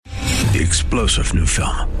The explosive new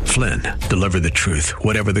film, Flynn, deliver the truth,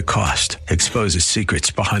 whatever the cost, exposes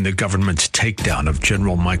secrets behind the government's takedown of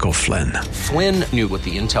General Michael Flynn. Flynn knew what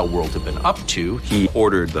the intel world had been up to. He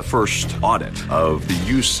ordered the first audit of the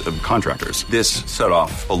use of contractors. This set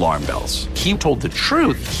off alarm bells. He told the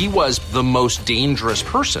truth. He was the most dangerous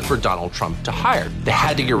person for Donald Trump to hire. They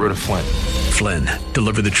had to get rid of Flynn. Flynn,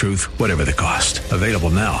 deliver the truth, whatever the cost. Available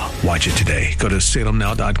now. Watch it today. Go to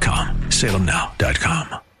salemnow.com.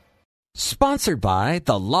 salemnow.com. Sponsored by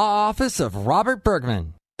the Law Office of Robert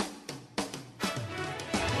Bergman.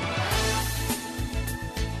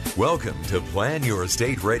 Welcome to Plan Your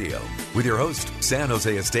Estate Radio with your host, San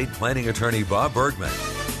Jose estate planning attorney Bob Bergman.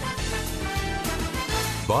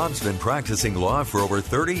 Bob's been practicing law for over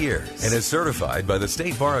 30 years and is certified by the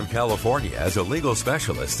State Bar of California as a legal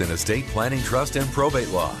specialist in estate planning, trust, and probate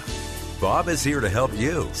law. Bob is here to help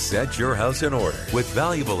you set your house in order with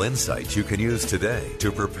valuable insights you can use today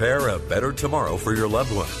to prepare a better tomorrow for your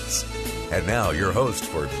loved ones. And now your host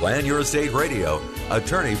for Plan Your Estate Radio,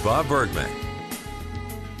 attorney Bob Bergman.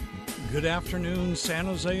 Good afternoon, San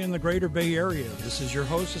Jose and the Greater Bay Area. This is your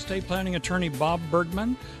host, estate planning attorney Bob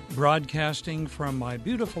Bergman, broadcasting from my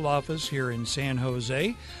beautiful office here in San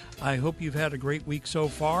Jose. I hope you've had a great week so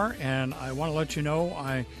far, and I want to let you know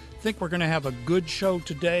I think we're going to have a good show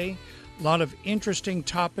today. A lot of interesting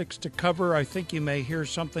topics to cover. I think you may hear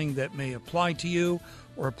something that may apply to you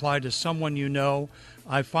or apply to someone you know.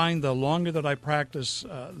 I find the longer that I practice,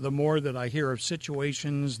 the more that I hear of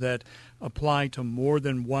situations that apply to more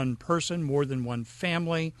than one person, more than one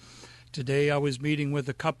family. Today I was meeting with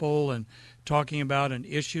a couple and talking about an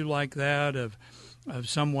issue like that of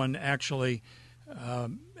someone actually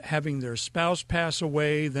having their spouse pass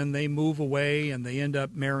away, then they move away and they end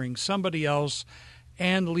up marrying somebody else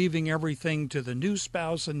and leaving everything to the new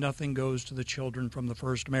spouse, and nothing goes to the children from the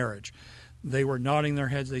first marriage. They were nodding their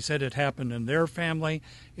heads. They said it happened in their family.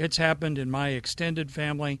 It's happened in my extended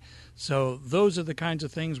family. So those are the kinds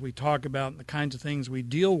of things we talk about and the kinds of things we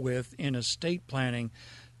deal with in estate planning.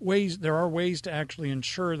 There are ways to actually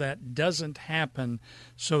ensure that doesn't happen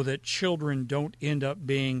so that children don't end up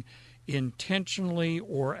being intentionally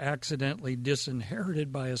or accidentally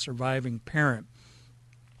disinherited by a surviving parent.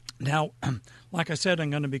 Now, like I said,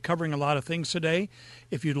 I'm going to be covering a lot of things today.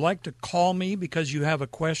 If you'd like to call me because you have a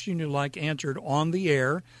question you'd like answered on the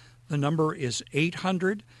air, the number is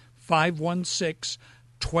 800-516-1220,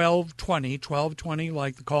 1220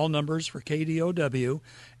 like the call numbers for KDOW,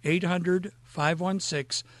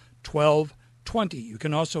 800-516-1220. You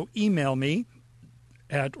can also email me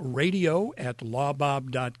at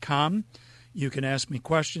radio@lawbob.com. You can ask me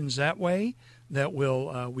questions that way that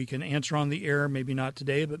we can answer on the air, maybe not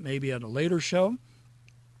today, but maybe at a later show.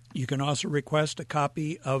 You can also request a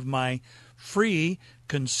copy of my free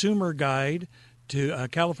consumer guide to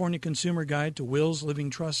California Consumer Guide to Wills, Living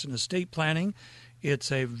Trusts, and Estate Planning. It's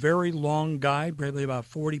a very long guide, probably about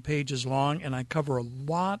 40 pages long, and I cover a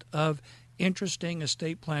lot of interesting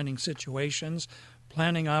estate planning situations,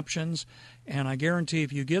 planning options, and I guarantee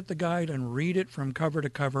if you get the guide and read it from cover to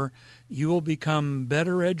cover, you will become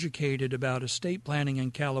better educated about estate planning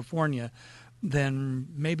in California than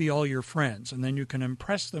maybe all your friends, and then you can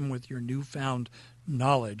impress them with your newfound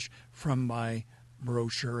knowledge from my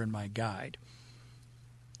brochure and my guide.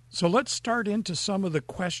 So let's start into some of the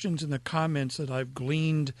questions and the comments that I've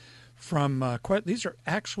gleaned from these are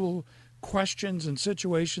actual questions and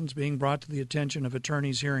situations being brought to the attention of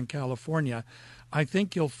attorneys here in California. I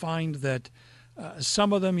think you'll find that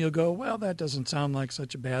some of them you'll go, well, that doesn't sound like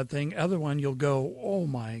such a bad thing. Other one you'll go, oh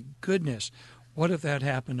my goodness, what if that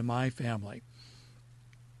happened to my family?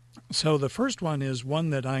 So the first one is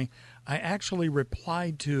one that I actually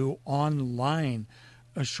replied to online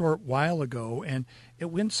a short while ago, and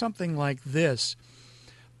it went something like this.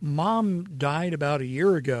 Mom died about a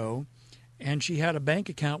year ago, and she had a bank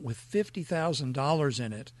account with $50,000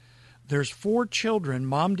 in it. There's 4 children.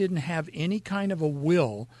 Mom didn't have any kind of a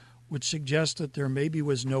will, which suggests that there maybe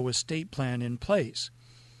was no estate plan in place.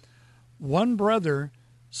 One brother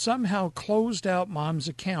somehow closed out Mom's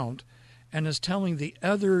account and is telling the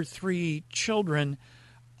other 3 children,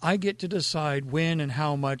 I get to decide when and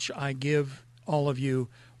how much I give all of you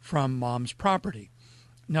from Mom's property.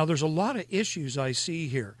 Now, there's a lot of issues I see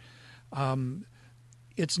here.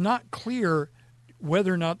 It's not clear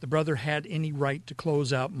whether or not the brother had any right to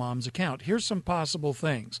close out Mom's account. Here's some possible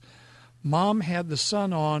things. Mom had the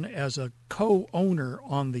son on as a co-owner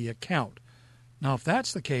on the account. Now, if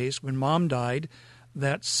that's the case, when Mom died,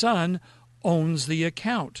 that son owns the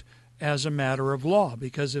account as a matter of law,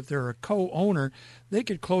 because if they're a co-owner, they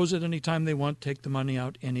could close it anytime they want, take the money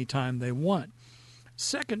out anytime they want.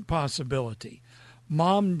 Second possibility,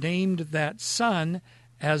 Mom named that son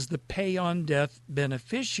as the pay-on-death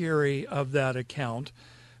beneficiary of that account,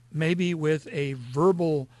 maybe with a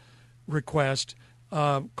verbal request,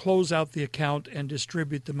 close out the account and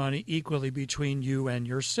distribute the money equally between you and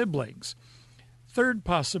your siblings. Third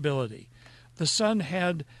possibility, the son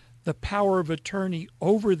had the power of attorney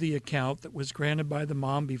over the account that was granted by the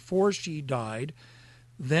mom before she died.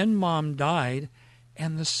 Then mom died,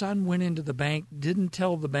 and the son went into the bank, didn't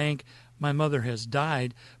tell the bank, my mother has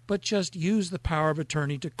died, but just used the power of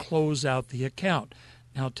attorney to close out the account.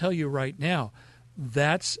 Now, I'll tell you right now,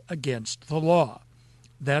 that's against the law.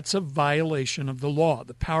 That's a violation of the law.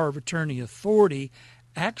 The power of attorney authority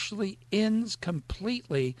actually ends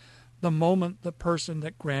completely the moment the person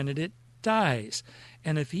that granted it dies.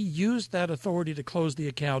 And if he used that authority to close the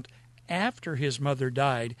account after his mother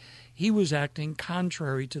died, he was acting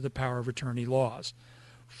contrary to the power of attorney laws.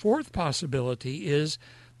 Fourth possibility is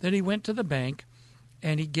that he went to the bank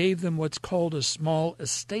and he gave them what's called a small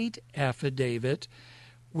estate affidavit,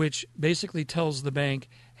 which basically tells the bank,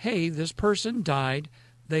 hey, this person died,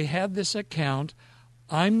 they had this account,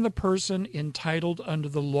 I'm the person entitled under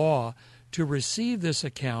the law to receive this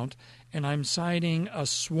account, and I'm signing a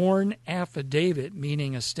sworn affidavit,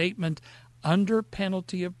 meaning a statement under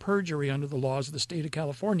penalty of perjury under the laws of the state of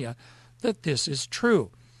California, that this is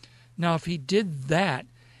true. Now, if he did that,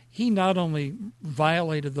 he not only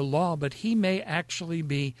violated the law, but he may actually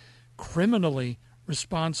be criminally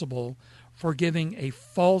responsible for giving a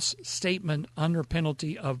false statement under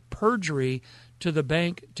penalty of perjury to the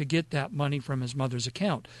bank to get that money from his mother's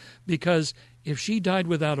account. Because if she died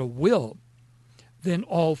without a will, then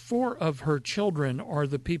all four of her children are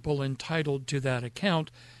the people entitled to that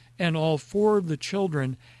account, and all four of the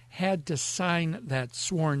children had to sign that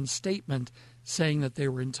sworn statement saying that they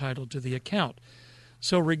were entitled to the account.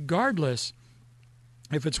 So regardless,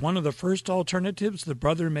 if it's one of the first alternatives, the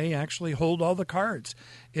brother may actually hold all the cards.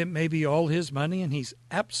 It may be all his money, and he's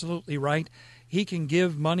absolutely right. He can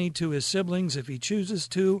give money to his siblings if he chooses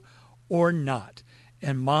to or not.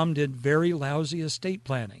 And mom did very lousy estate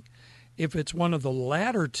planning. If it's one of the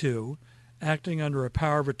latter two, acting under a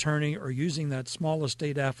power of attorney or using that small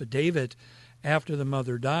estate affidavit after the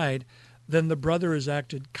mother died, then the brother has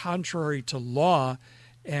acted contrary to law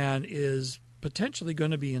and is potentially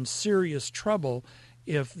going to be in serious trouble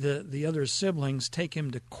if the other siblings take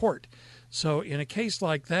him to court. So in a case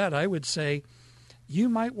like that, I would say you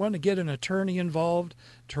might want to get an attorney involved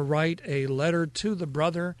to write a letter to the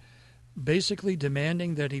brother basically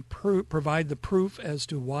demanding that he provide the proof as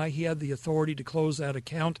to why he had the authority to close that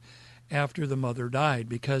account after the mother died,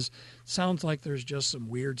 because it sounds like there's just some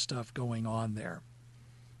weird stuff going on there.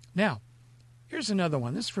 Now, here's another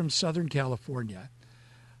one. This is from Southern California.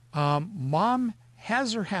 Mom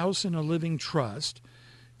has her house in a living trust.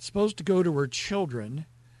 It's supposed to go to her children.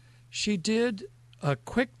 She did a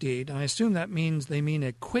quick deed, and I assume that means they mean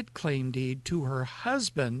a quitclaim deed to her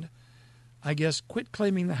husband. I guess quit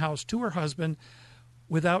claiming the house to her husband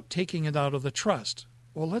without taking it out of the trust.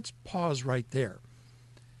 Well, let's pause right there.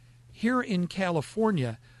 Here in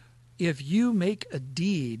California, if you make a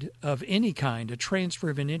deed of any kind, a transfer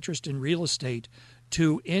of an interest in real estate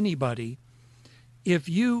to anybody, if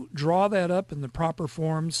you draw that up in the proper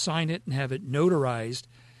form, sign it, and have it notarized,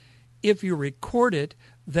 if you record it,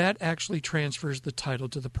 that actually transfers the title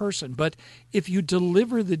to the person. But if you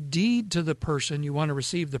deliver the deed to the person you want to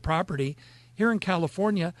receive the property, here in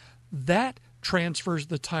California, that transfers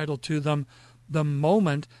the title to them the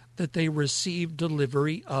moment that they receive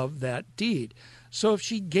delivery of that deed. So if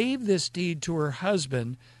she gave this deed to her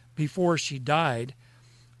husband before she died,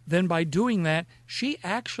 then by doing that, she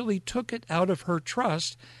actually took it out of her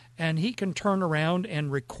trust, and he can turn around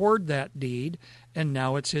and record that deed, and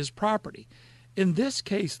now it's his property. In this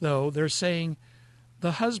case, though, they're saying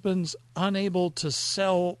the husband's unable to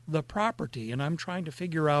sell the property, and I'm trying to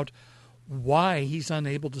figure out why he's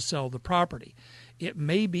unable to sell the property. It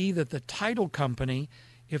may be that the title company,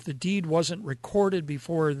 if the deed wasn't recorded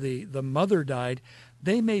before the mother died,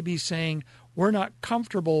 they may be saying, we're not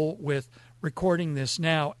comfortable with recording this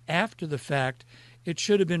now after the fact. It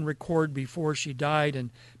should have been recorded before she died,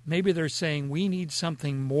 and maybe they're saying we need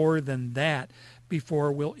something more than that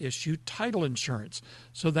before we'll issue title insurance.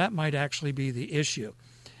 So that might actually be the issue.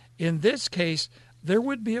 In this case, there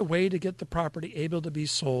would be a way to get the property able to be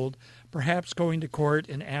sold, perhaps going to court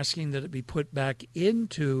and asking that it be put back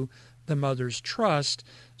into the mother's trust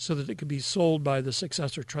so that it could be sold by the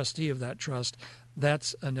successor trustee of that trust.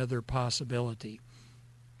 That's another possibility.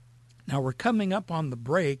 Now, we're coming up on the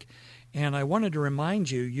break, and I wanted to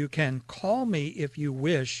remind you, you can call me if you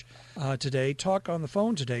wish today. Talk on the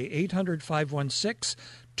phone today, 800-516-2030.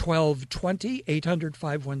 1220,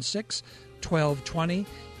 800-516-1220. You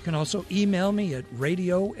can also email me at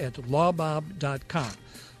radio@lawbob.com.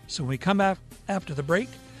 So when we come after the break,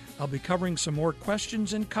 I'll be covering some more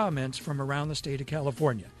questions and comments from around the state of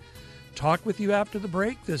California. Talk with you after the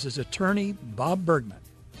break. This is attorney Bob Bergman.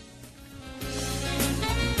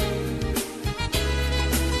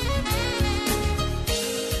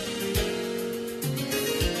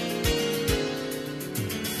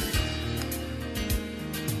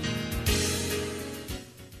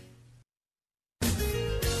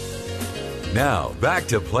 Now, back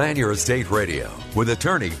to Plan Your Estate Radio with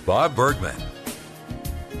attorney Bob Bergman.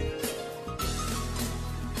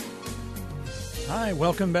 Hi,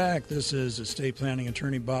 welcome back. This is estate planning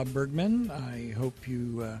attorney Bob Bergman. I hope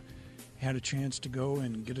you had a chance to go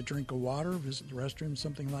and get a drink of water, visit the restroom,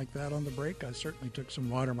 something like that on the break. I certainly took some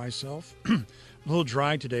water myself. A little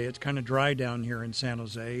dry today. It's kind of dry down here in San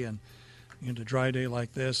Jose, and in a dry day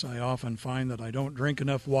like this, I often find that I don't drink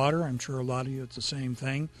enough water. I'm sure a lot of you, it's the same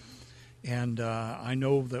thing. And I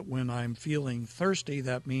know that when I'm feeling thirsty,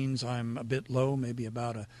 that means I'm a bit low, maybe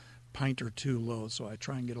about a pint or two low. So I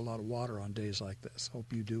try and get a lot of water on days like this.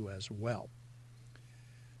 Hope you do as well.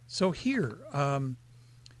 So here's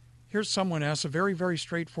someone asks a very, very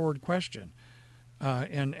straightforward question.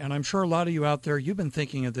 And I'm sure a lot of you out there, you've been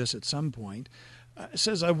thinking of this at some point. It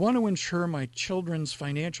says, I want to ensure my children's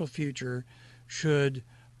financial future should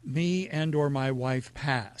me and or my wife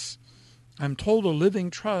pass. I'm told a living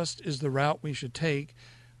trust is the route we should take,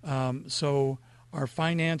 so our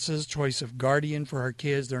finances, choice of guardian for our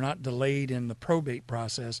kids, they're not delayed in the probate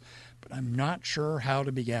process, but I'm not sure how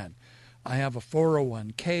to begin. I have a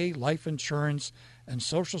 401k, life insurance, and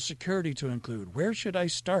Social Security to include. Where should I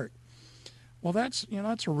start? Well, that's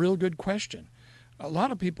a real good question. A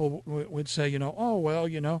lot of people would say,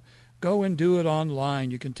 go and do it online.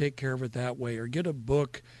 You can take care of it that way, or get a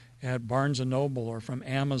book at Barnes & Noble or from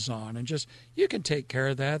Amazon, and you can take care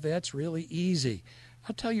of that. That's really easy.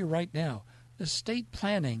 I'll tell you right now, estate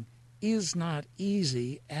planning is not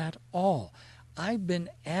easy at all. I've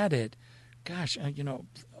been at it,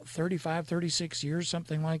 35, 36 years,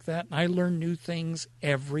 something like that, and I learn new things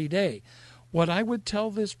every day. What I would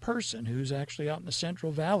tell this person who's actually out in the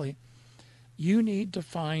Central Valley, you need to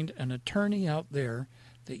find an attorney out there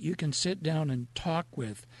that you can sit down and talk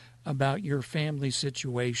with about your family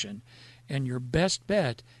situation. And your best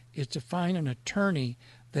bet is to find an attorney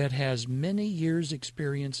that has many years'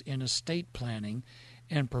 experience in estate planning,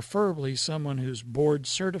 and preferably someone who's board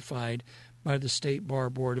certified by the State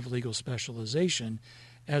Bar Board of Legal Specialization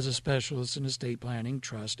as a specialist in estate planning,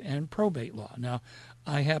 trust, and probate law. Now,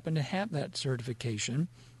 I happen to have that certification.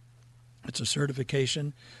 It's a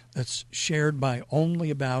certification that's shared by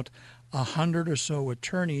only about 100 or so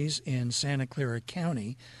attorneys in Santa Clara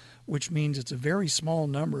County, which means it's a very small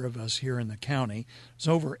number of us here in the county. There's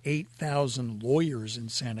over 8,000 lawyers in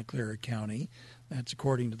Santa Clara County. That's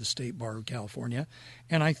according to the State Bar of California.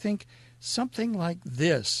 And I think something like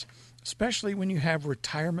this, especially when you have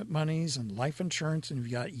retirement monies and life insurance and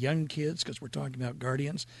you've got young kids, because we're talking about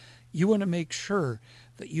guardians, you want to make sure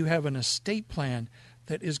that you have an estate plan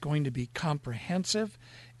that is going to be comprehensive,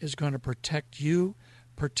 is going to protect you,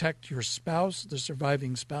 protect your spouse, the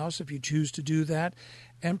surviving spouse, if you choose to do that,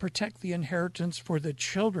 and protect the inheritance for the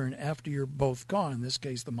children after you're both gone. In this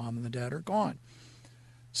case, the mom and the dad are gone.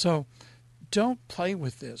 So don't play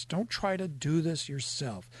with this. Don't try to do this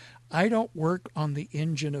yourself. I don't work on the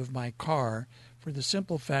engine of my car for the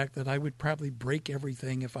simple fact that I would probably break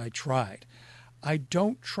everything if I tried. I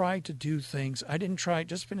don't try to do things. I didn't try,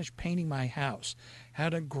 just finished painting my house.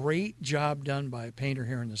 Had a great job done by a painter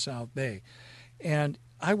here in the South Bay. And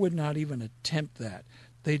I would not even attempt that.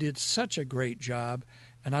 They did such a great job,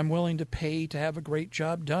 and I'm willing to pay to have a great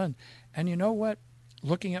job done. And you know what?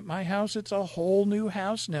 Looking at my house, it's a whole new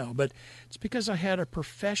house now. But it's because I had a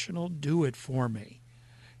professional do it for me.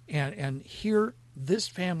 And here, this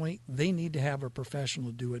family, they need to have a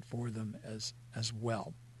professional do it for them as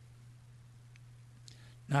well.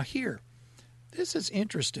 Now here, this is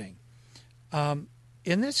interesting. In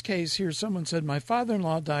this case here, someone said, my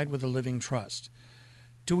father-in-law died with a living trust.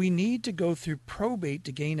 Do we need to go through probate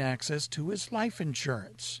to gain access to his life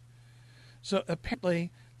insurance? So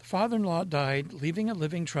apparently, the father-in-law died, leaving a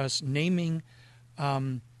living trust, naming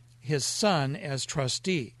his son as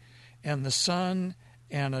trustee. And the son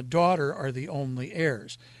and a daughter are the only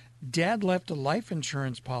heirs. Dad left a life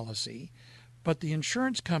insurance policy, but the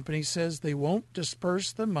insurance company says they won't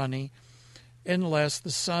disperse the money unless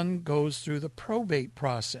the son goes through the probate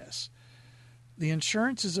process. The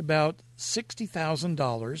insurance is about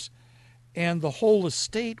 $60,000, and the whole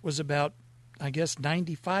estate was about, I guess,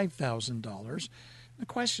 $95,000. The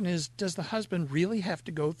question is, does the husband really have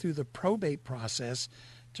to go through the probate process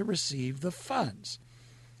to receive the funds?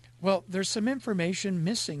 Well, there's some information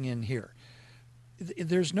missing in here.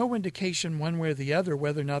 There's no indication one way or the other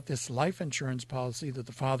whether or not this life insurance policy that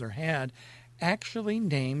the father had actually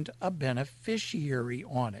named a beneficiary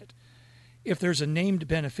on it. If there's a named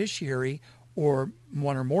beneficiary or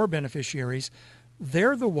one or more beneficiaries,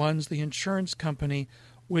 they're the ones the insurance company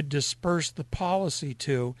would disperse the policy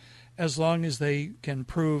to, as long as they can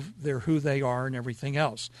prove they're who they are and everything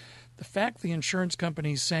else. The fact the insurance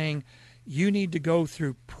company is saying you need to go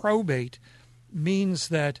through probate means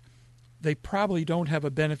that they probably don't have a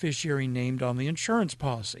beneficiary named on the insurance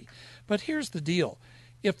policy. But here's the deal.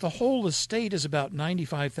 If the whole estate is about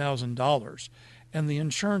 $95,000 and the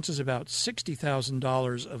insurance is about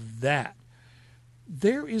 $60,000 of that,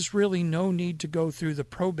 there is really no need to go through the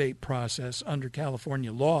probate process under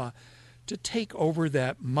California law to take over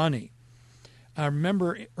that money. I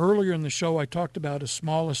remember earlier in the show I talked about a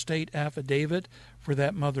small estate affidavit for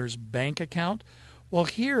that mother's bank account. Well,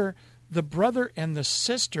 here the brother and the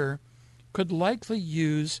sister could likely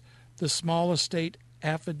use the small estate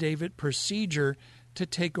affidavit procedure to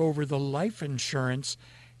take over the life insurance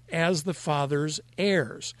as the father's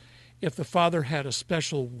heirs. If the father had a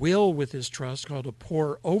special will with his trust called a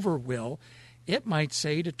pour-over will, it might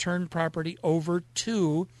say to turn property over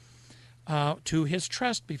to his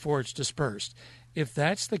trust before it's dispersed. If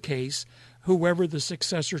that's the case, whoever the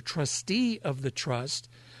successor trustee of the trust,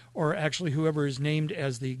 or actually whoever is named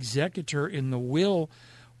as the executor in the will,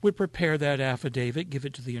 would prepare that affidavit, give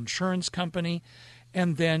it to the insurance company,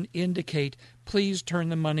 and then indicate, please turn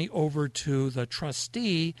the money over to the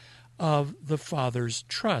trustee of the father's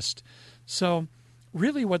trust. So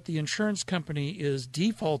really what the insurance company is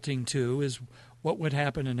defaulting to is what would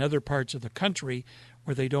happen in other parts of the country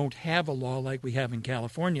where they don't have a law like we have in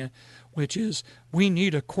California, which is we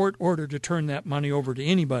need a court order to turn that money over to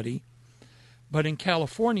anybody. But in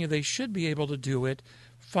California, they should be able to do it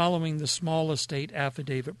following the small estate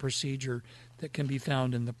affidavit procedure that can be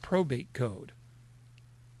found in the probate code.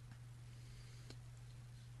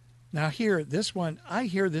 Now here, this one, I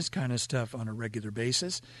hear this kind of stuff on a regular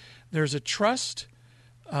basis. There's a trust.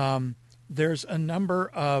 There's a number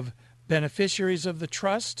of beneficiaries of the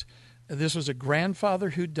trust. This was a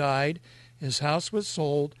grandfather who died. His house was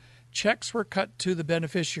sold. Checks were cut to the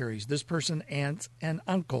beneficiaries, this person, aunts and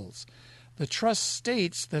uncles. The trust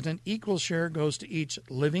states that an equal share goes to each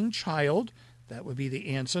living child, that would be the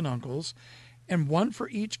aunts and uncles, and one for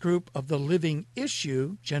each group of the living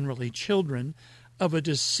issue, generally children, of a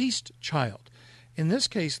deceased child. In this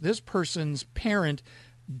case, this person's parent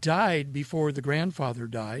died before the grandfather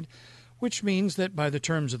died, which means that by the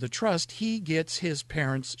terms of the trust, he gets his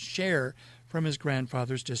parents' share from his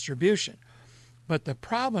grandfather's distribution. But the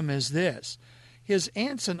problem is this. His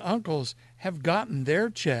aunts and uncles have gotten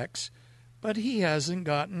their checks, but he hasn't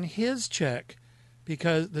gotten his check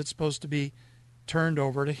because that's supposed to be turned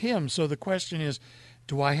over to him. So the question is,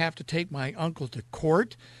 do I have to take my uncle to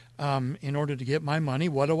court in order to get my money?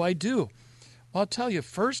 What do I do? Well, I'll tell you,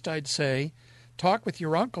 first I'd say, talk with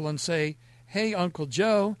your uncle and say, hey, Uncle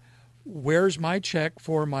Joe, where's my check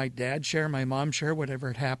for my dad's share, my mom's share, whatever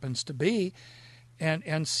it happens to be,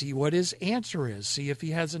 and see what his answer is. See if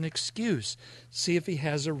he has an excuse. See if he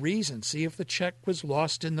has a reason. See if the check was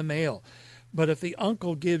lost in the mail. But if the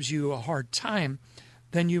uncle gives you a hard time,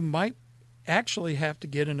 then you might actually have to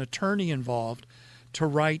get an attorney involved to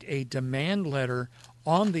write a demand letter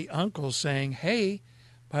on the uncle saying, hey,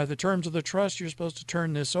 by the terms of the trust, you're supposed to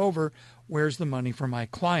turn this over. Where's the money for my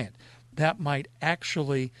client? That might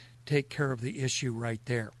actually take care of the issue right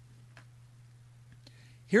there.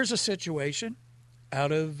 Here's a situation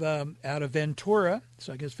out of Ventura,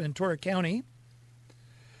 so I guess Ventura County.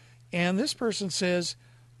 And this person says,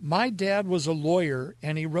 my dad was a lawyer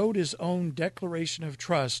and he wrote his own declaration of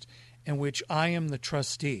trust in which I am the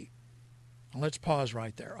trustee. Let's pause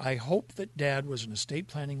right there. I hope that Dad was an estate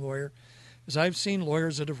planning lawyer, as I've seen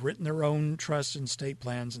lawyers that have written their own trusts and estate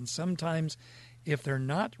plans, and sometimes if they're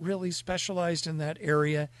not really specialized in that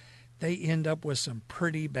area, they end up with some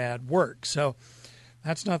pretty bad work. So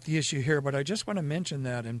that's not the issue here, but I just want to mention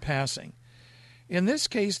that in passing. In this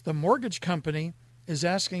case, the mortgage company is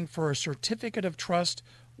asking for a certificate of trust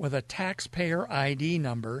with a taxpayer ID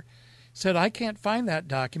number. Said, I can't find that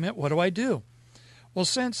document. What do I do? Well,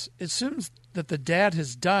 since it assumes that the dad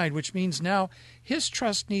has died, which means now his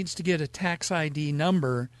trust needs to get a tax ID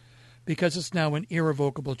number because it's now an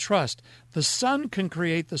irrevocable trust. The son can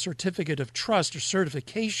create the certificate of trust or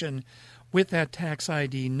certification with that tax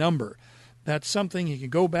ID number. That's something you can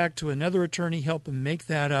go back to another attorney, help him make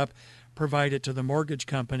that up, provide it to the mortgage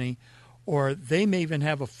company, or they may even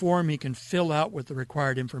have a form he can fill out with the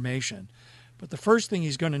required information. But the first thing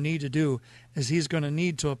he's going to need to do is he's going to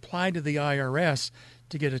need to apply to the IRS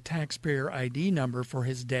to get a taxpayer ID number for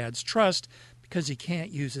his dad's trust, because he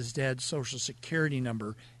can't use his dad's Social Security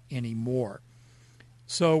number anymore.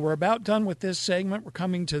 So we're about done with this segment. We're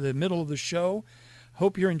coming to the middle of the show.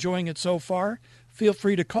 Hope you're enjoying it so far. Feel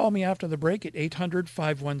free to call me after the break at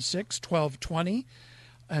 800-516-1220.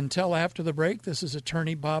 Until after the break, this is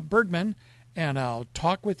Attorney Bob Bergman, and I'll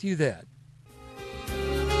talk with you then.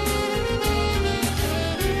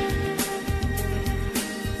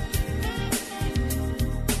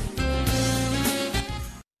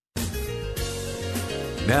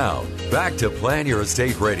 Now, back to Plan Your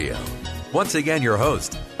Estate Radio. Once again, your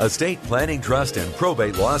host, estate planning, trust, and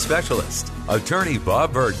probate law specialist, Attorney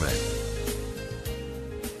Bob Bergman.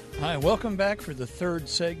 Hi, welcome back for the third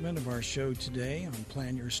segment of our show today on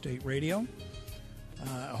Plan Your Estate Radio.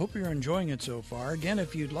 I hope you're enjoying it so far. Again,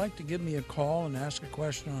 if you'd like to give me a call and ask a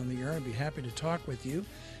question on the air, I'd be happy to talk with you.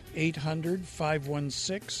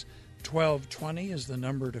 800-516-1220 is the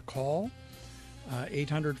number to call.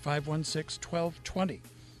 800-516-1220.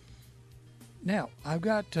 Now, I've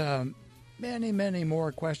got many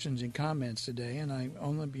more questions and comments today, and I'm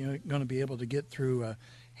only going to be able to get through a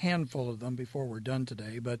handful of them before we're done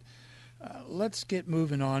today. But let's get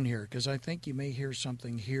moving on here, because I think you may hear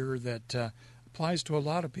something here that applies to a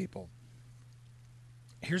lot of people.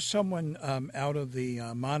 Here's someone out of the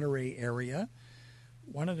Monterey area.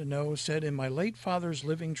 Wanted to know, said, in my late father's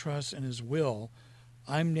living trust and his will,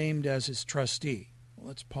 I'm named as his trustee. Well,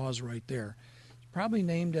 let's pause right there. Probably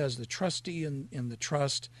named as the trustee in the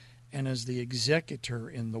trust and as the executor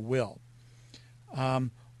in the will.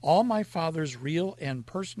 All my father's real and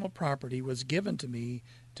personal property was given to me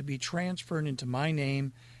to be transferred into my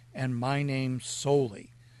name and my name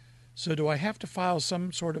solely. So do I have to file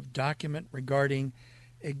some sort of document regarding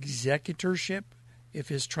executorship if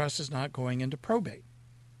his trust is not going into probate?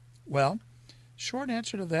 Well, short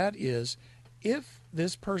answer to that is, if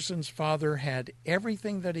this person's father had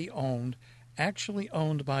everything that he owned actually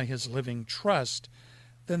owned by his living trust,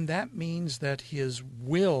 then that means that his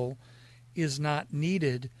will is not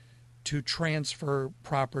needed to transfer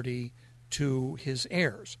property to his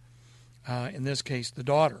heirs, in this case, the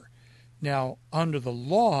daughter. Now, under the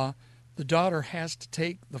law, the daughter has to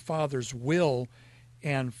take the father's will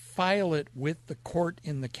and file it with the court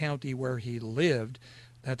in the county where he lived.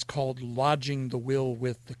 That's called lodging the will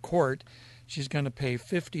with the court. She's going to pay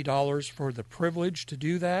 $50 for the privilege to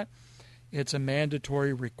do that. It's a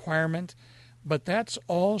mandatory requirement, but that's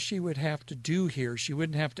all she would have to do here. She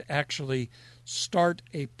wouldn't have to actually start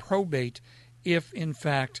a probate if, in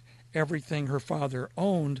fact, everything her father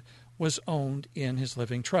owned was owned in his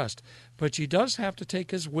living trust. But she does have to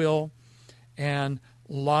take his will and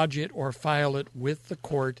lodge it or file it with the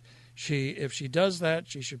court. If she does that,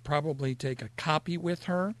 she should probably take a copy with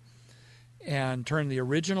her and turn the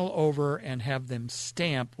original over and have them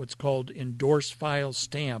stamp, what's called endorse file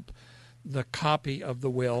stamp, the copy of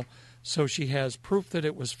the will, so she has proof that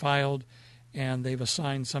it was filed and they've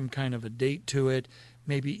assigned some kind of a date to it,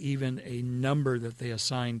 maybe even a number that they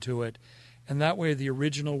assigned to it. And that way the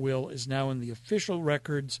original will is now in the official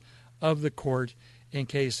records of the court in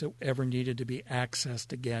case it ever needed to be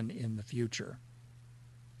accessed again in the future.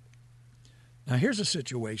 Now here's a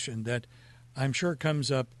situation that I'm sure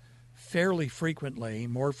comes up fairly frequently,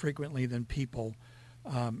 more frequently than people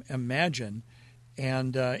imagine.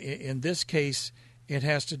 And in this case, it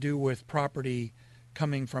has to do with property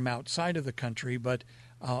coming from outside of the country, but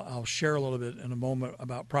I'll share a little bit in a moment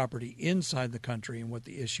about property inside the country and what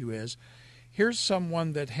the issue is. Here's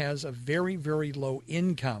someone that has a very, very low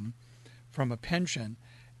income from a pension,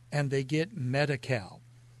 and they get Medi-Cal.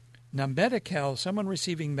 Now, Medi-Cal, someone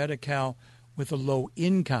receiving Medi-Cal with a low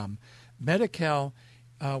income, Medi-Cal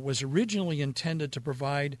was originally intended to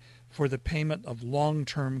provide for the payment of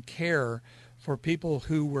long-term care for people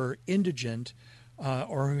who were indigent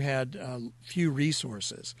or who had few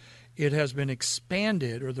resources. It has been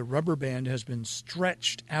expanded, or the rubber band has been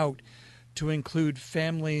stretched out to include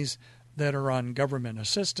families that are on government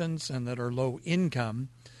assistance and that are low income,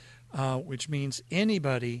 which means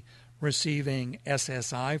anybody receiving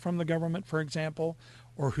SSI from the government, for example,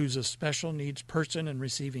 or who's a special needs person and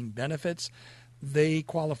receiving benefits, they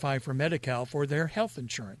qualify for Medi-Cal for their health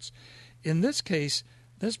insurance. In this case,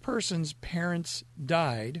 this person's parents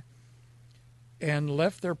died and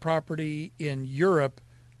left their property in Europe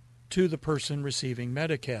to the person receiving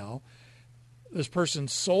Medi-Cal. This person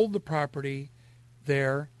sold the property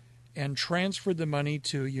there and transferred the money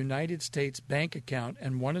to a United States bank account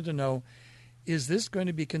and wanted to know is this going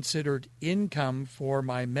to be considered income for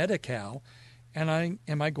my Medi-Cal, and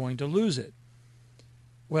am I going to lose it?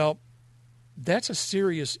 Well, that's a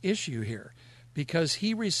serious issue here, because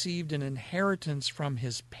he received an inheritance from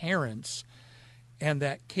his parents, and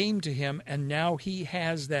that came to him, and now he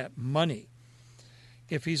has that money.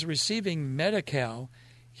 If he's receiving Medi-Cal,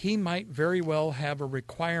 he might very well have a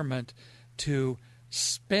requirement to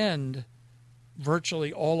spend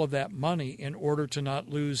virtually all of that money in order to not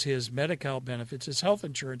lose his Medi-Cal benefits, his health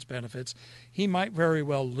insurance benefits. He might very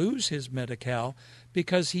well lose his Medi-Cal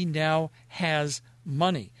because he now has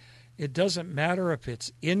money. It doesn't matter if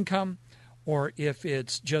it's income or if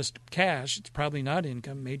it's just cash. It's probably not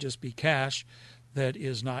income. It may just be cash that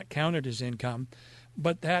is not counted as income.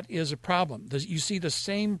 But that is a problem. You see the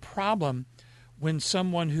same problem when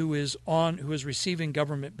someone who is receiving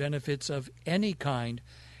government benefits of any kind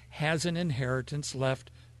has an inheritance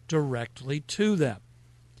left directly to them.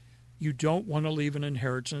 You don't want to leave an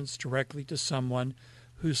inheritance directly to someone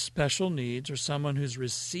whose special needs or someone who's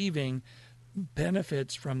receiving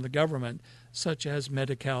benefits from the government, such as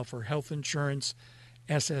Medi-Cal for health insurance,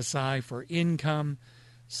 SSI for income,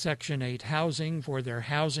 Section 8 housing for their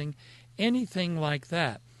housing, anything like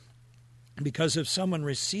that. Because if someone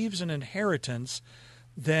receives an inheritance,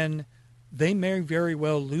 then they may very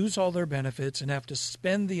well lose all their benefits and have to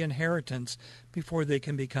spend the inheritance before they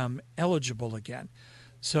can become eligible again.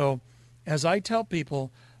 So, as I tell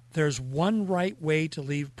people, there's one right way to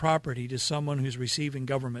leave property to someone who's receiving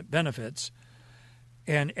government benefits,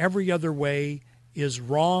 and every other way is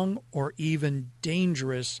wrong or even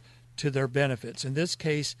dangerous to their benefits. In this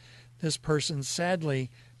case, this person sadly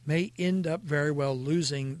may end up very well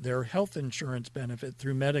losing their health insurance benefit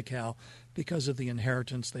through Medi-Cal because of the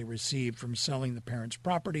inheritance they received from selling the parents'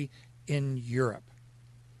 property in Europe.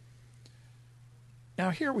 Now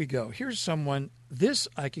here we go. Here's someone, this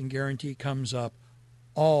I can guarantee comes up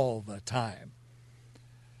all the time.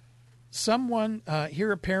 Someone,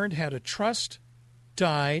 here a parent had a trust,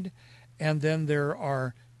 died, and then there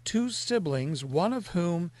are two siblings, one of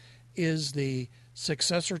whom is the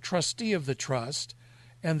successor trustee of the trust,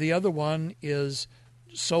 and the other one is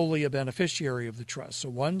solely a beneficiary of the trust. So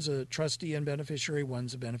one's a trustee and beneficiary,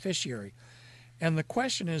 one's a beneficiary. And the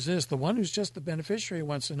question is this, the one who's just the beneficiary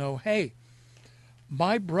wants to know, hey,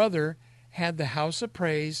 my brother had the house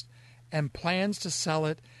appraised and plans to sell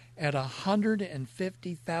it at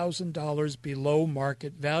 $150,000 below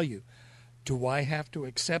market value. Do I have to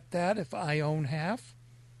accept that if I own half?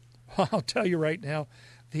 Well, I'll tell you right now,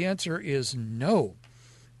 the answer is no.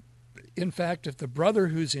 In fact, if the brother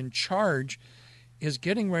who's in charge is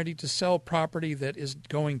getting ready to sell property that is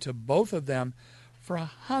going to both of them for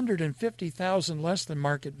 $150,000 less than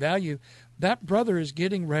market value, that brother is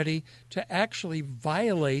getting ready to actually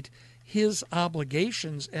violate his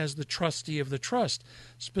obligations as the trustee of the trust,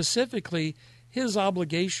 specifically his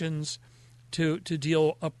obligations to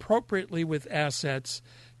deal appropriately with assets,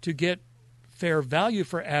 to get fair value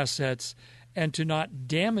for assets, and to not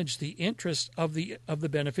damage the interest of the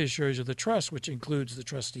beneficiaries of the trust, which includes the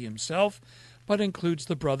trustee himself, but includes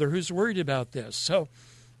the brother who's worried about this. So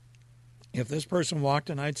if this person walked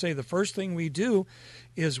in, I'd say the first thing we do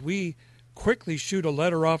is we quickly shoot a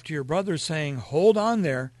letter off to your brother saying, hold on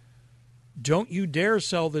there. Don't you dare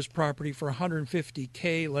sell this property for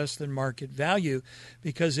 $150K less than market value,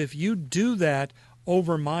 because if you do that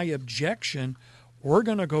over my objection, we're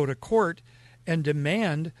going to go to court and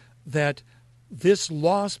demand that this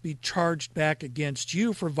loss be charged back against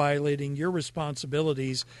you for violating your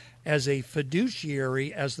responsibilities as a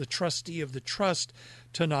fiduciary, as the trustee of the trust,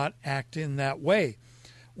 to not act in that way.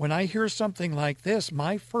 When I hear something like this,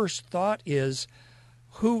 my first thought is,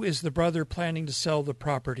 who is the brother planning to sell the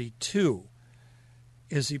property to?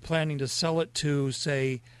 Is he planning to sell it to,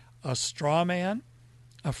 say, a straw man,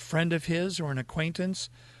 a friend of his or an acquaintance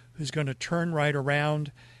who's going to turn right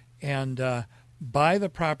around and buy the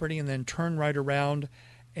property and then turn right around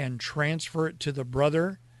and transfer it to the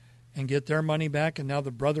brother and get their money back, and now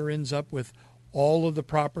the brother ends up with all of the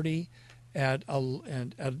property and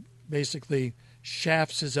basically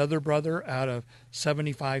shafts his other brother out of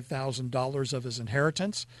 $75,000 of his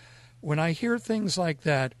inheritance? When I hear things like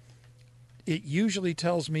that, it usually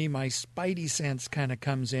tells me my spidey sense kind of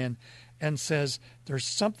comes in and says there's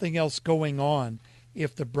something else going on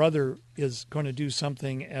if the brother is going to do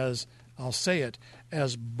something as, I'll say it,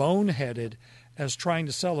 as boneheaded as trying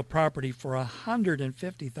to sell a property for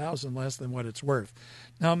 $150,000 less than what it's worth.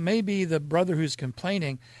 Now, maybe the brother who's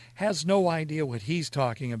complaining has no idea what he's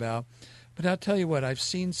talking about, but I'll tell you what, I've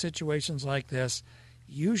seen situations like this.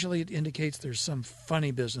 Usually it indicates there's some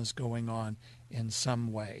funny business going on in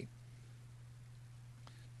some way.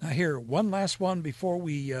 Now here, one last one before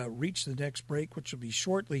we reach the next break, which will be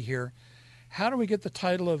shortly here. How do we get the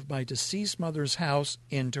title of my deceased mother's house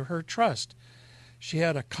into her trust? She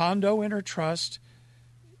had a condo in her trust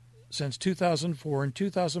since 2004. In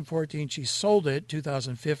 2014, she sold it.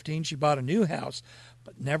 2015, she bought a new house,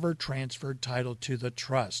 but never transferred title to the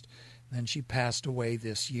trust. Then she passed away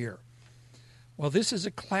this year. Well, this is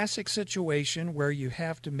a classic situation where you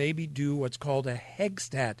have to maybe do what's called a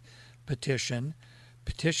Hegstadt petition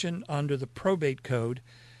under the probate code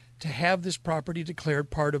to have this property declared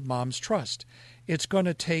part of Mom's trust. It's going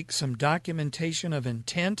to take some documentation of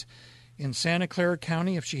intent in Santa Clara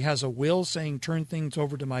County. If she has a will saying turn things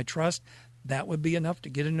over to my trust, that would be enough to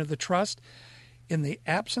get into the trust. In the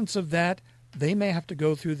absence of that, they may have to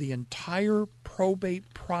go through the entire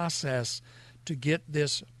probate process to get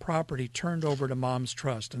this property turned over to Mom's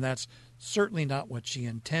trust. And that's certainly not what she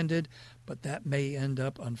intended, but that may end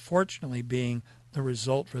up, unfortunately, being the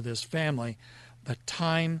result for this family. The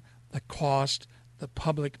time, the cost, the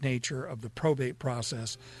public nature of the probate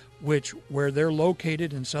process, which, where they're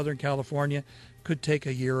located in Southern California, could take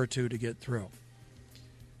a year or two to get through.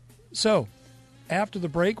 So, after the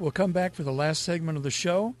break, we'll come back for the last segment of the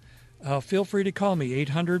show. Feel free to call me,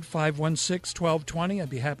 800-516-1220. I'd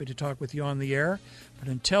be happy to talk with you on the air. But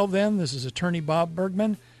until then, this is Attorney Bob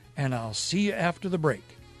Bergman, and I'll see you after the break.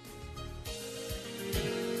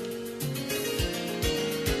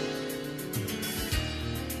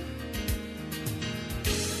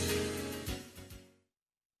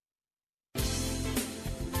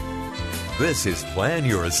 This is Plan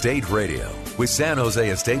Your Estate Radio with San Jose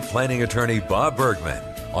estate planning attorney Bob Bergman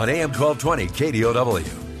on AM 1220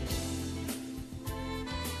 KDOW.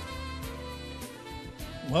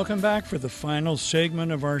 Welcome back for the final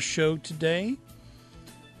segment of our show today.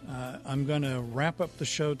 I'm going to wrap up the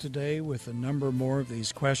show today with a number more of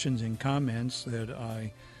these questions and comments that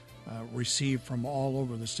I received from all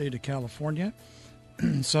over the state of California.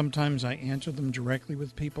 Sometimes I answer them directly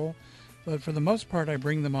with people, but for the most part I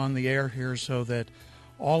bring them on the air here so that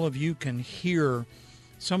all of you can hear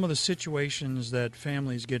some of the situations that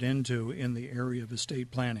families get into in the area of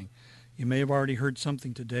estate planning. You may have already heard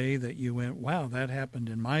something today that you went, wow, that happened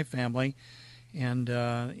in my family. And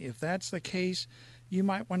if that's the case, you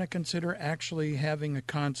might want to consider actually having a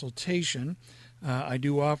consultation. I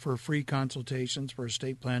do offer free consultations for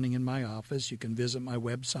estate planning in my office. You can visit my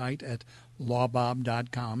website at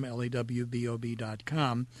lawbob.com,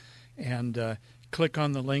 LAWBOB.com, and click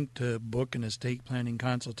on the link to book an estate planning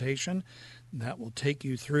consultation. That will take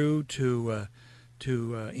you through to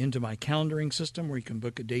into my calendaring system where you can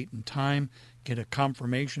book a date and time, get a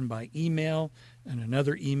confirmation by email, and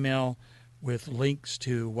another email with links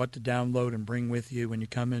to what to download and bring with you when you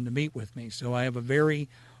come in to meet with me. So I have a very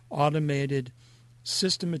automated,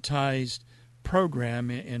 systematized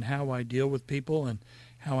program in how I deal with people and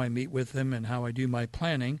how I meet with them and how I do my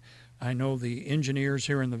planning. I know the engineers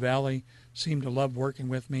here in the Valley seem to love working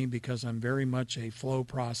with me because I'm very much a flow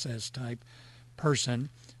process type person.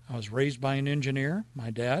 I was raised by an engineer, my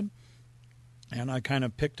dad, and I kind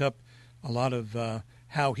of picked up a lot of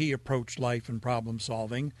how he approached life and problem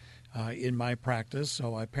solving in my practice.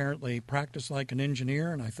 So I apparently practice like an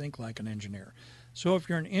engineer and I think like an engineer. So if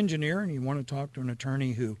you're an engineer and you want to talk to an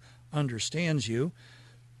attorney who understands you,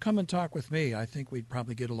 come and talk with me. I think we'd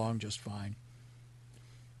probably get along just fine.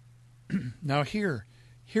 Now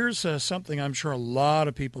here's something I'm sure a lot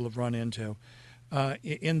of people have run into.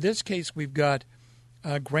 In this case, we've got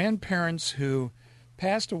grandparents who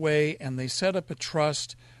passed away and they set up a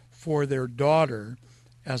trust for their daughter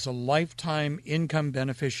as a lifetime income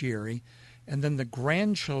beneficiary, and then the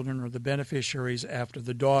grandchildren are the beneficiaries after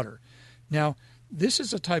the daughter. Now, this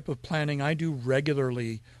is a type of planning I do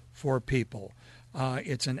regularly for people.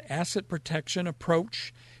 It's an asset protection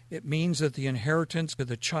approach. It means that the inheritance of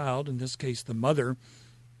the child, in this case the mother,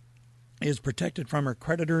 is protected from her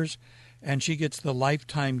creditors, and she gets the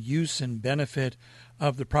lifetime use and benefit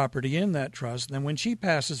of the property in that trust. And then when she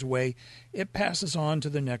passes away, it passes on to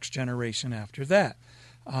the next generation after that.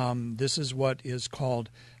 This is what is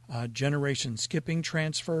called generation skipping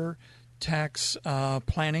transfer tax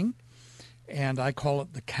planning, and I call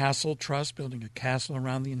it the castle trust, building a castle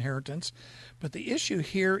around the inheritance. But the issue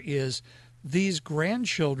here is these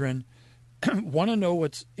grandchildren want to know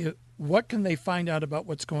what can they find out about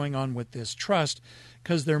what's going on with this trust,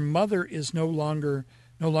 because their mother is no longer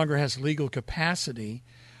has legal capacity,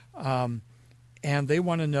 and they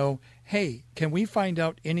want to know, hey, can we find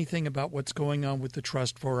out anything about what's going on with the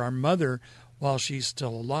trust for our mother while she's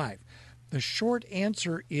still alive? The short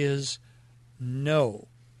answer is no.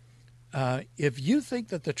 If you think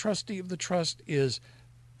that the trustee of the trust is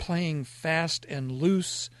playing fast and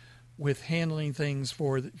loose with handling things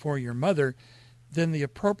for your mother, then the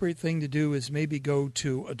appropriate thing to do is maybe go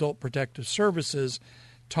to Adult Protective Services,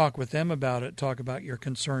 talk with them about it, talk about your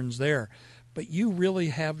concerns there. But you really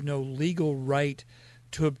have no legal right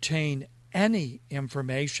to obtain any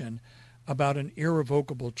information about an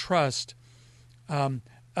irrevocable trust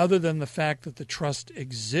other than the fact that the trust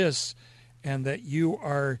exists and that you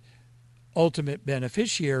are ultimate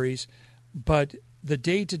beneficiaries. But the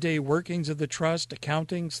day-to-day workings of the trust,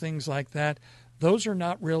 accountings, things like that, those are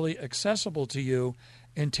not really accessible to you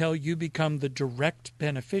until you become the direct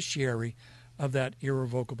beneficiary of that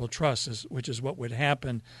irrevocable trust, which is what would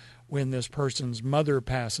happen when this person's mother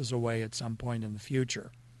passes away at some point in the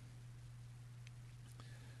future.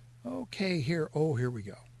 Okay, here we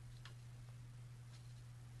go.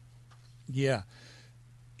 Yeah.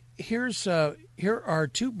 Here are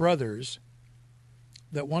two brothers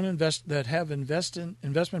that have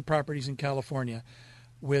investment properties in California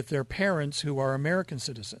with their parents who are American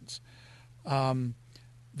citizens.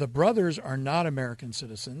 The brothers are not American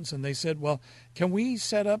citizens, and they said, well, can we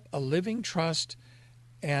set up a living trust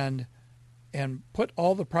and put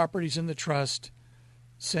all the properties in the trust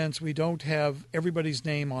since we don't have everybody's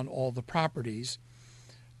name on all the properties?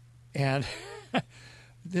 And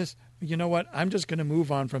this, you know what? I'm just going to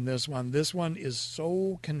move on from this one. This one is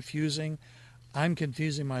so confusing. I'm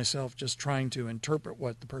confusing myself just trying to interpret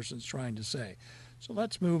what the person's trying to say. So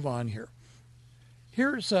let's move on here.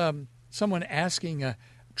 Here's someone asking a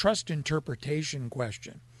trust interpretation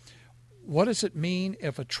question. What does it mean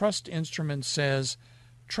if a trust instrument says,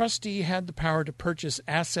 trustee had the power to purchase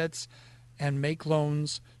assets and make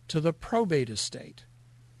loans to the probate estate?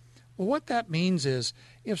 Well, what that means is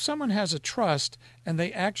if someone has a trust and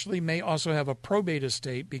they actually may also have a probate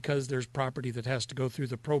estate because there's property that has to go through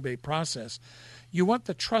the probate process, you want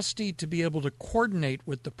the trustee to be able to coordinate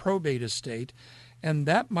with the probate estate, and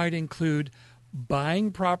that might include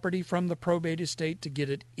buying property from the probate estate to get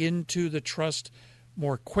it into the trust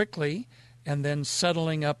more quickly and then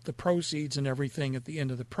settling up the proceeds and everything at the end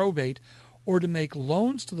of the probate, or to make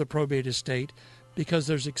loans to the probate estate because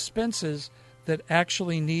there's expenses that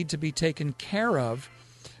actually need to be taken care of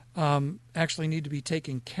in the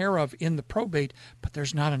probate, but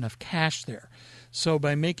there's not enough cash there. So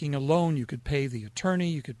by making a loan, you could pay the attorney,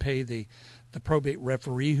 you could pay the probate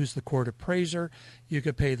referee who's the court appraiser, you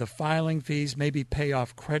could pay the filing fees, maybe pay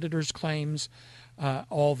off creditors' claims,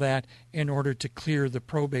 all that in order to clear the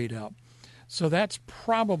probate out. So that's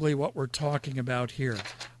probably what we're talking about here.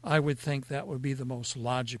 I would think that would be the most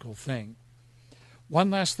logical thing.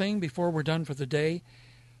 One last thing before we're done for the day.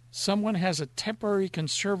 Someone has a temporary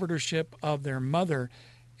conservatorship of their mother,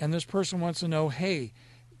 and this person wants to know, hey,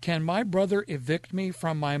 can my brother evict me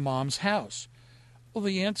from my mom's house? Well,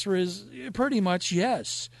 the answer is pretty much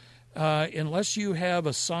yes. Unless you have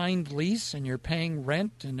a signed lease and you're paying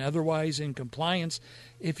rent and otherwise in compliance,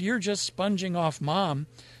 if you're just sponging off mom,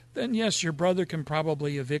 then yes, your brother can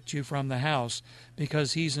probably evict you from the house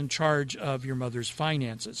because he's in charge of your mother's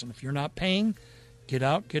finances. And if you're not paying, get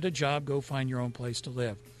out, get a job, go find your own place to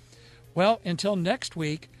live. Well, until next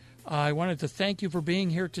week, I wanted to thank you for being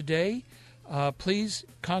here today. Please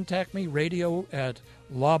contact me,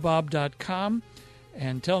 radio@lawbob.com.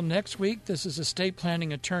 Until next week, this is estate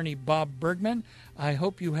planning attorney Bob Bergman. I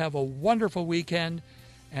hope you have a wonderful weekend,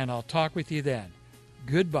 and I'll talk with you then.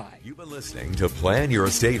 Goodbye. You've been listening to Plan Your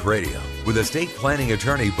Estate Radio with estate planning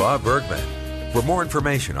attorney Bob Bergman. For more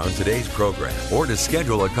information on today's program or to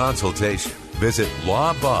schedule a consultation, visit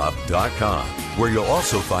lawbob.com, where you'll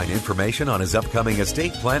also find information on his upcoming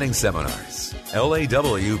estate planning seminars.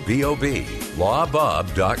 LAWBOB,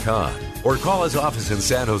 lawbob.com. Or call his office in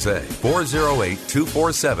San Jose,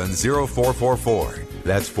 408-247-0444.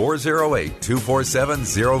 That's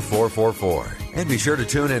 408-247-0444. And be sure to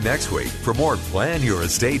tune in next week for more Plan Your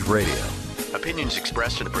Estate Radio. Opinions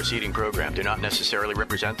expressed in the preceding program do not necessarily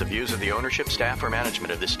represent the views of the ownership, staff, or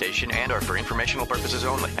management of this station and are for informational purposes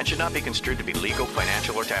only and should not be construed to be legal,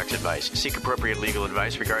 financial, or tax advice. Seek appropriate legal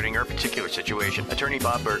advice regarding your particular situation. Attorney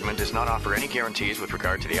Bob Bergman does not offer any guarantees with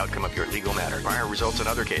regard to the outcome of your legal matter. Prior results in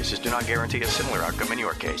other cases do not guarantee a similar outcome in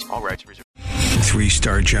your case. All rights reserved.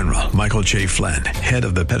 3-star General Michael J. Flynn, head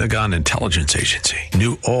of the Pentagon Intelligence Agency,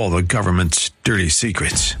 knew all the government's dirty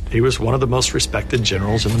secrets. He was one of the most respected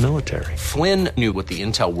generals in the military. Flynn knew what the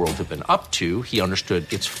intel world had been up to. He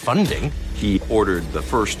understood its funding. He ordered the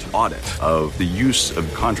first audit of the use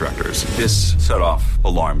of contractors. This set off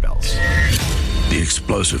alarm bells. The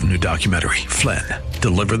explosive new documentary, Flynn,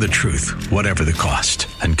 Deliver the Truth, Whatever the Cost,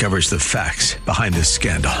 uncovers the facts behind this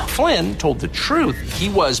scandal. Flynn told the truth. He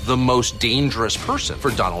was the most dangerous person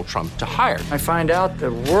for Donald Trump to hire. I find out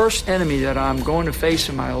the worst enemy that I'm going to face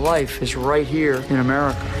in my life is right here in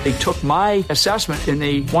America. They took my assessment and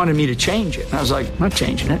they wanted me to change it. And I was like, I'm not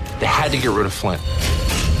changing it. They had to get rid of Flynn.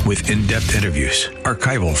 With in-depth interviews,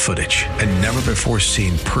 archival footage, and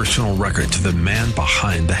never-before-seen personal records of the man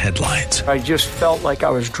behind the headlines. I just felt like I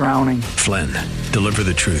was drowning. Flynn, Deliver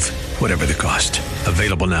the Truth, Whatever the Cost.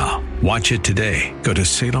 Available now. Watch it today. Go to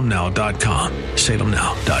salemnow.com.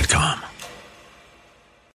 salemnow.com.